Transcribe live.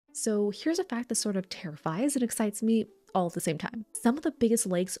So here's a fact that sort of terrifies and excites me all at the same time. Some of the biggest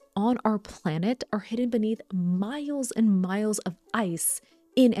lakes on our planet are hidden beneath miles and miles of ice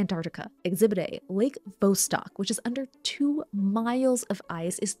in Antarctica. Exhibit A, Lake Vostok, which is under 2 miles of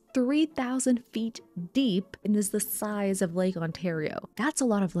ice, is 3,000 feet deep and is the size of Lake Ontario. That's a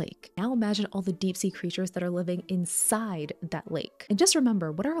lot of lake. Now imagine all the deep sea creatures that are living inside that lake. And just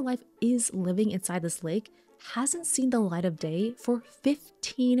remember, whatever life is living inside this lake hasn't seen the light of day for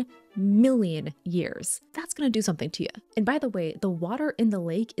 15 million years. That's gonna do something to you. And by the way, the water in the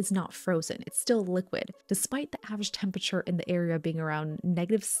lake is not frozen, it's still liquid, despite the average temperature in the area being around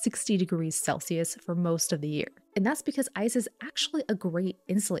 -60 degrees Celsius for most of the year. And that's because ice is actually a great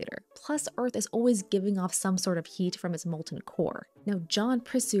insulator. Plus, Earth is always giving off some sort of heat from its molten core. Now, John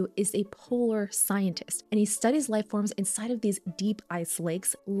Prisou is a polar scientist, and he studies life forms inside of these deep ice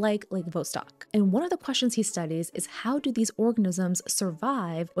lakes like Lake Vostok. And one of the questions he studies is, how do these organisms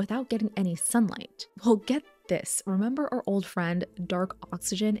survive without getting any sunlight? Well, get this. Remember our old friend dark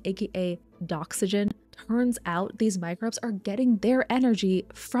oxygen, aka doxygen? Turns out these microbes are getting their energy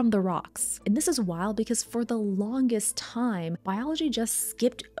from the rocks. And this is wild because for the longest time, biology just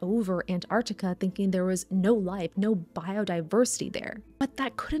skipped over Antarctica thinking there was no life, no biodiversity there. But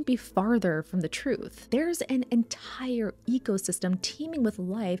that couldn't be farther from the truth. There's an entire ecosystem teeming with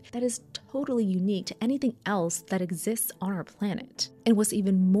life that is totally unique to anything else that exists on our planet. And what's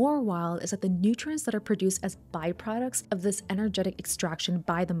even more wild is that the nutrients that are produced as byproducts of this energetic extraction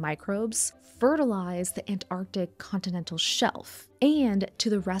by the microbes fertilize the Antarctic continental shelf and to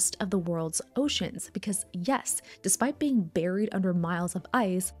the rest of the world's oceans. Because yes, despite being buried under miles of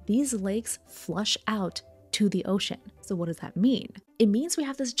ice, these lakes flush out to the ocean. So what does that mean? It means we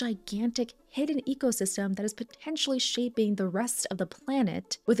have this gigantic hidden ecosystem that is potentially shaping the rest of the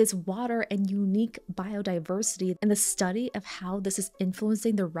planet with its water and unique biodiversity, and the study of how this is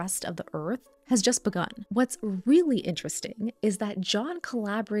influencing the rest of the Earth has just begun. What's really interesting is that John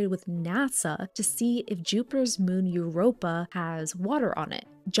collaborated with NASA to see if Jupiter's moon Europa has water on it.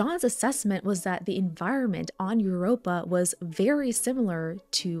 John's assessment was that the environment on Europa was very similar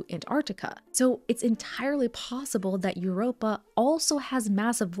to Antarctica. So it's entirely possible that Europa also has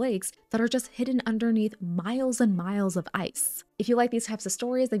massive lakes that are just hidden underneath miles and miles of ice. If you like these types of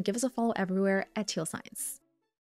stories, then give us a follow everywhere at Teal Science.